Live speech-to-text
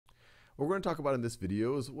What we're going to talk about in this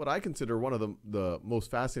video is what I consider one of the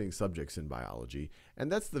most fascinating subjects in biology,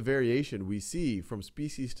 and that's the variation we see from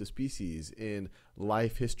species to species in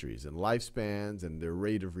life histories and lifespans and their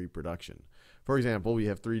rate of reproduction. For example, we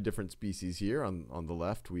have three different species here. On the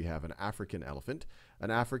left, we have an African elephant.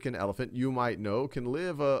 An African elephant, you might know, can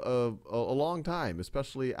live a long time,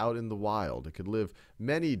 especially out in the wild. It could live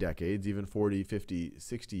many decades, even 40, 50,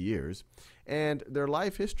 60 years. And their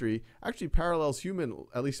life history actually parallels human,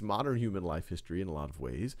 at least modern human life history in a lot of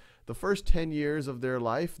ways. The first 10 years of their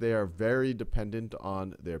life, they are very dependent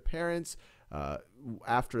on their parents.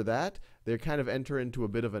 After that, they kind of enter into a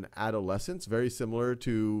bit of an adolescence, very similar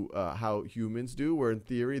to how humans do, where in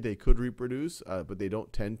theory they could reproduce, but they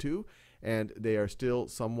don't tend to, and they are still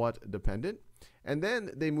somewhat dependent. And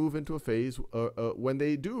then they move into a phase when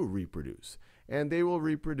they do reproduce, and they will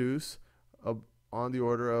reproduce on the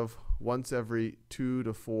order of once every 2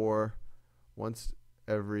 to 4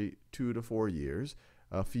 years.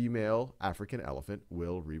 A female African elephant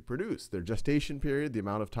will reproduce. Their gestation period, the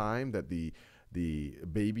amount of time that the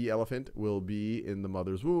baby elephant will be in the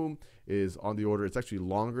mother's womb, is on the order, it's actually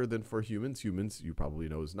longer than for humans. Humans, you probably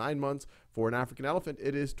know, is 9 months. For an African elephant,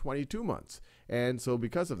 it is 22 months. And so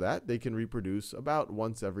because of that, they can reproduce about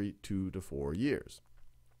once every 2 to 4 years.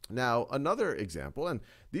 Now, another example, and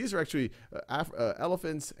these are actually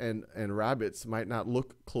elephants and rabbits might not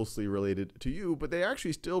look closely related to you, but they are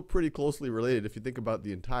actually still pretty closely related if you think about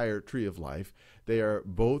the entire tree of life. They are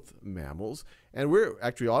both mammals, and we're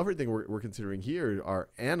actually, everything we're considering here are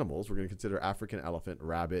animals. We're going to consider African elephant,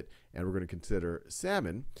 rabbit, and we're going to consider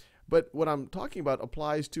salmon. But what I'm talking about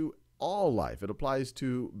applies to all life. It applies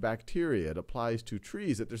to bacteria. It applies to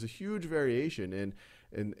trees. That there's a huge variation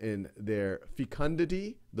in their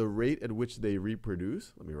fecundity, the rate at which they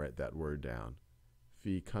reproduce. Let me write that word down.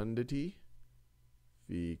 Fecundity,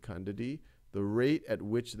 the rate at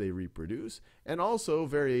which they reproduce, and also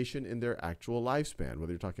variation in their actual lifespan,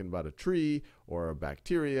 whether you're talking about a tree or a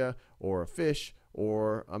bacteria or a fish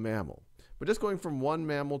or a mammal. But just going from one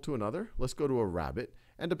mammal to another, let's go to a rabbit.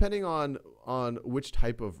 And depending on which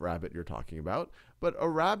type of rabbit you're talking about, but a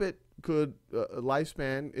rabbit could,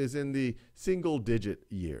 lifespan is in the single-digit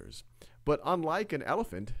years. But unlike an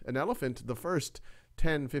elephant, the first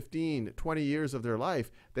 10, 15, 20 years of their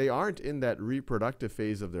life, they aren't in that reproductive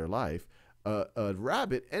phase of their life. A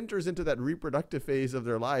rabbit enters into that reproductive phase of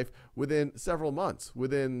their life within several months,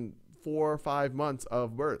 within 4 or 5 months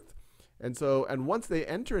of birth. And once they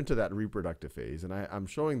enter into that reproductive phase, and I'm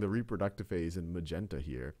showing the reproductive phase in magenta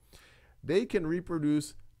here, they can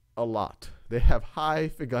reproduce a lot. They have high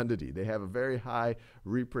fecundity. They have a very high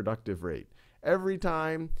reproductive rate. Every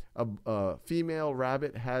time a female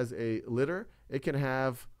rabbit has a litter, it can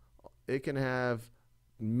have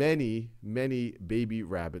many, many baby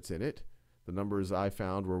rabbits in it. The numbers I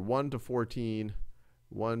found were 1 to 14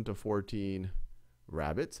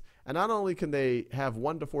 rabbits. And not only can they have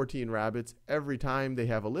 1 to 14 rabbits every time they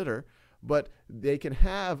have a litter, but they can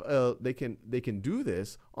have they can do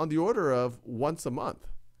this on the order of once a month.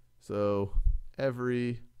 So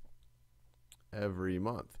every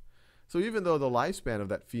month. So even though the lifespan of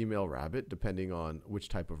that female rabbit, depending on which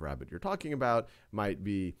type of rabbit you're talking about, might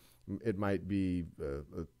be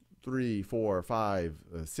 3, 4, 5,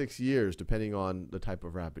 6 years, depending on the type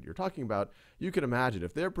of rabbit you're talking about, you can imagine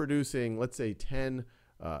if they're producing, let's say, 10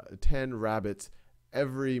 rabbits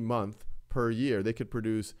every month per year, they could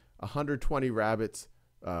produce 120 rabbits,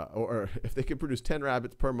 or if they could produce 10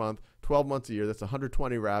 rabbits per month, 12 months a year, that's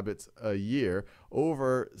 120 rabbits a year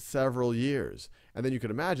over several years. And then you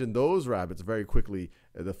can imagine those rabbits very quickly,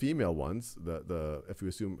 the female ones, if we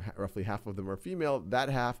assume roughly half of them are female, that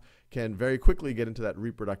half can very quickly get into that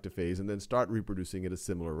reproductive phase and then start reproducing at a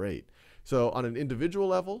similar rate. So on an individual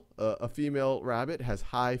level, a female rabbit has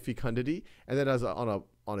high fecundity, and then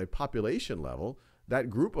on a population level, that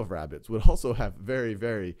group of rabbits would also have very,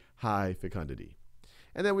 very high fecundity.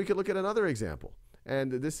 And then we could look at another example.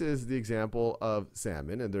 And this is the example of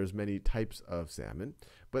salmon, and there's many types of salmon.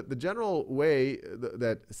 But the general way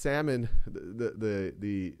that salmon,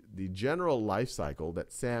 the general life cycle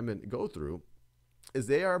that salmon go through is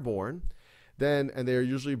they are born, and they are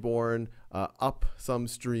usually born up some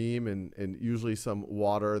stream and usually some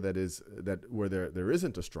water where there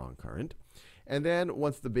isn't a strong current. And then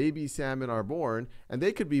once the baby salmon are born, and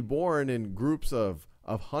they could be born in groups of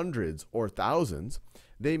hundreds or thousands,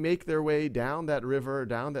 they make their way down that river,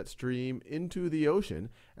 down that stream, into the ocean,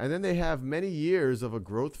 and then they have many years of a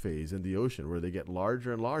growth phase in the ocean where they get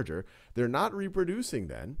larger and larger. They're not reproducing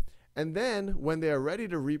then, and then when they are ready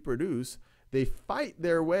to reproduce, they fight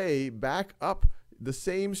their way back up the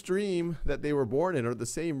same stream that they were born in or the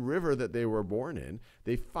same river that they were born in.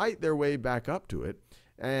 They fight their way back up to it,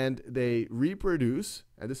 and they reproduce.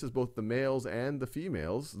 And this is both the males and the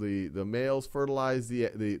females. The males fertilize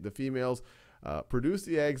the females, produce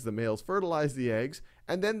the eggs. The males fertilize the eggs,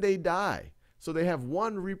 and then they die. So they have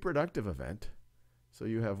one reproductive event. So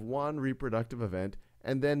you have one reproductive event,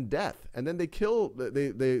 and then death, and then they kill.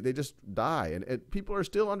 They just die, and people are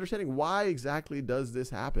still understanding why exactly does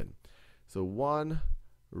this happen. So one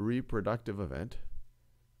reproductive event,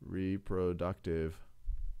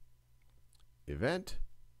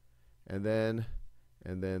 and then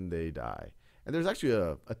they die. And there's actually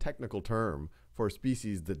a technical term for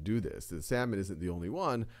species that do this. The salmon isn't the only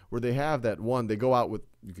one, where they have that one, they go out with,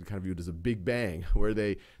 you can kind of view it as a big bang, where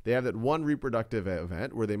they have that one reproductive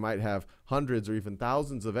event where they might have hundreds or even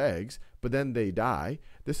thousands of eggs, but then they die.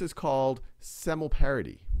 This is called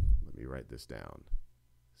semelparity. Let me write this down.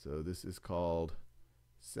 So this is called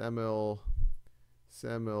semelparity.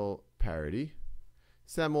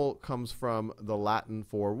 Semel comes from the Latin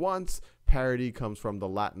for once. Parity comes from the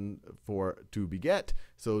Latin for to beget.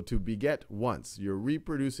 So to beget once, you're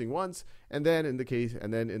reproducing once, and then in the case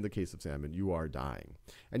of salmon, you are dying.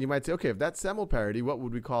 And you might say, okay, if that's semelparity, what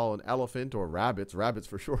would we call an elephant or rabbits? Rabbits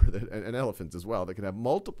for sure, and elephants as well, that can have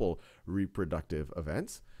multiple reproductive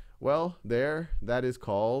events. Well, that is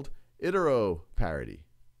called iteroparity.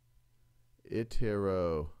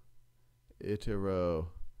 Iteroparity.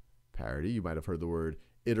 You might have heard the word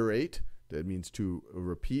iterate. That means to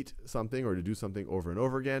repeat something or to do something over and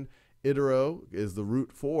over again. Itero is the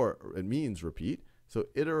root for, it means repeat. So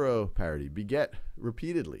iteroparity, beget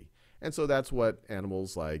repeatedly. And so that's what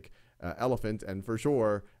animals like elephants and for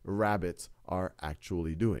sure rabbits are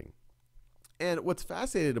actually doing. And what's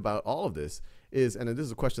fascinating about all of this is, and this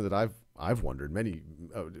is a question that I've wondered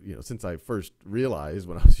since I first realized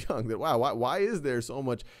when I was young that, wow, why is there so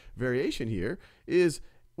much variation here, is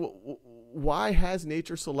why has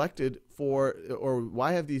nature selected for, or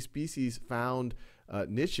why have these species found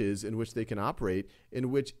niches in which they can operate,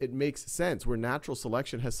 in which it makes sense, where natural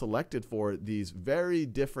selection has selected for these very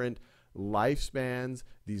different lifespans,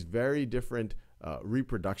 these very different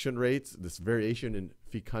reproduction rates, this variation in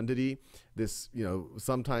fecundity, this,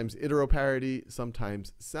 sometimes iteroparity,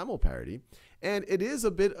 sometimes semelparity. And it is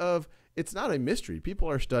a bit of, it's not a mystery. People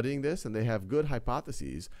are studying this and they have good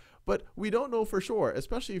hypotheses, but we don't know for sure,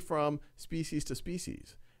 especially from species to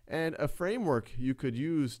species. And a framework you could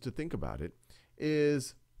use to think about it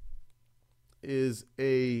is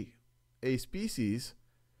a species,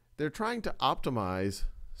 they're trying to optimize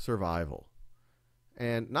survival.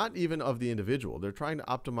 And not even of the individual. They're trying to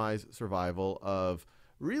optimize survival of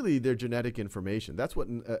really their genetic information. That's what,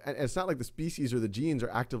 and it's not like the species or the genes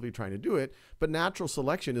are actively trying to do it, but natural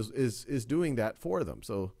selection is doing that for them.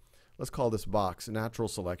 So let's call this box natural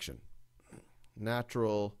selection.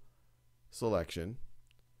 Natural selection.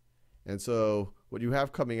 And so what you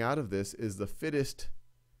have coming out of this is the fittest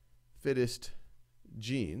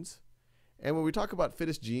genes. And when we talk about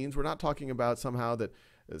fittest genes, we're not talking about somehow that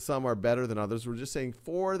some are better than others. We're just saying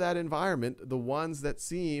for that environment, the ones that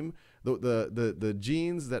seem, the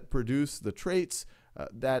genes that produce the traits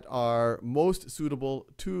that are most suitable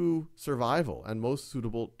to survival and most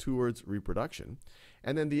suitable towards reproduction.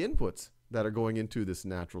 And then the inputs that are going into this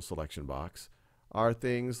natural selection box are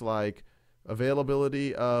things like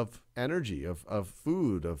availability of energy, of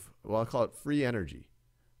food, I'll call it free energy.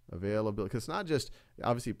 Availability, because it's not just,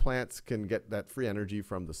 obviously plants can get that free energy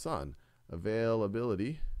from the sun.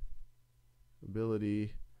 Ability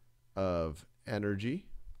of energy.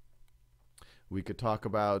 We could talk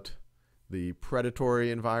about the predatory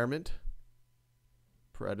environment.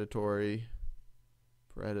 Predatory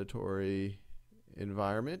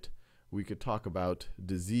environment. We could talk about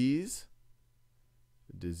disease.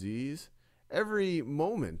 Every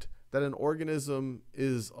moment that an organism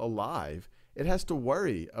is alive, it has to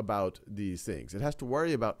worry about these things. It has to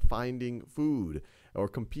worry about finding food or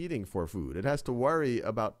competing for food. It has to worry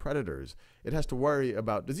about predators. It has to worry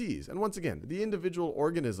about disease. And once again, the individual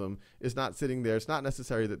organism is not sitting there. It's not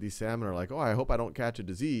necessary that these salmon are like, oh, I hope I don't catch a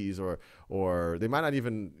disease, or they might not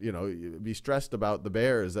even, be stressed about the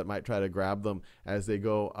bears that might try to grab them as they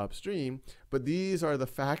go upstream. But these are the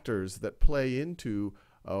factors that play into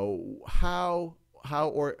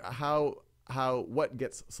what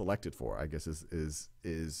gets selected for, I guess is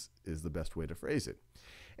the best way to phrase it.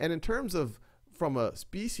 And in terms of, from a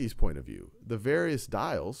species point of view, the various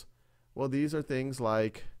dials, well, these are things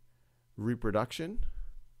like reproduction.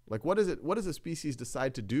 Like what does a species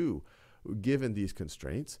decide to do given these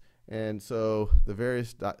constraints? And so the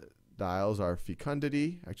various dials are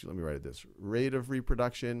fecundity, actually let me write it this, rate of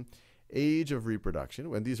reproduction, age of reproduction,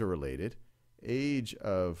 when these are related, age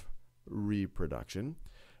of reproduction,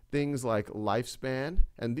 things like lifespan,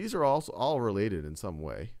 and these are also all related in some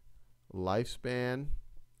way, lifespan,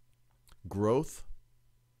 growth,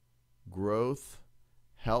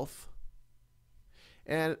 health.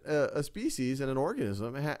 And a species and an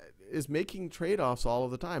organism is making trade-offs all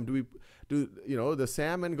of the time. The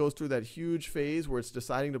salmon goes through that huge phase where it's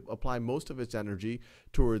deciding to apply most of its energy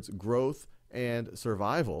towards growth and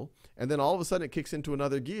survival, and then all of a sudden it kicks into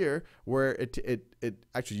another gear where it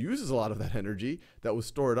actually uses a lot of that energy that was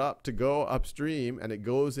stored up to go upstream, and it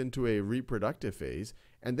goes into a reproductive phase,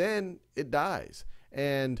 and then it dies.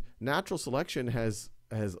 And natural selection has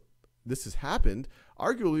happened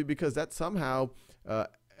arguably because that somehow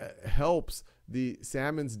helps the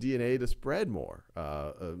salmon's DNA to spread more.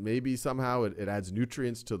 Maybe somehow it adds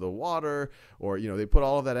nutrients to the water, or they put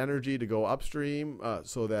all of that energy to go upstream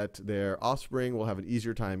so that their offspring will have an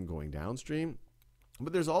easier time going downstream.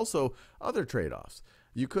 But there's also other trade-offs.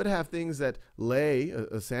 You could have things that lay,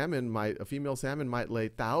 a female salmon might lay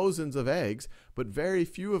thousands of eggs, but very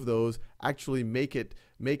few of those actually make it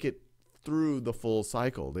through the full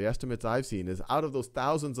cycle. The estimates I've seen is out of those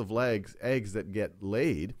thousands of eggs that get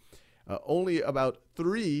laid, only about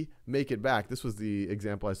 3 make it back. This was the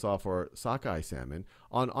example I saw for sockeye salmon.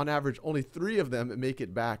 On average, only 3 of them make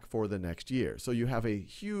it back for the next year. So you have a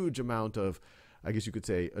huge amount of, I guess you could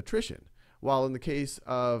say, attrition. While in the case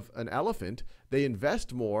of an elephant, they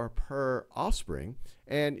invest more per offspring,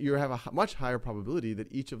 and you have a much higher probability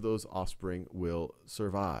that each of those offspring will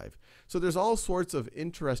survive. So there's all sorts of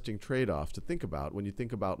interesting trade-offs to think about when you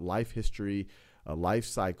think about life history, life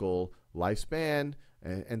cycle, lifespan,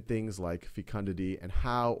 and things like fecundity and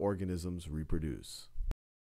how organisms reproduce.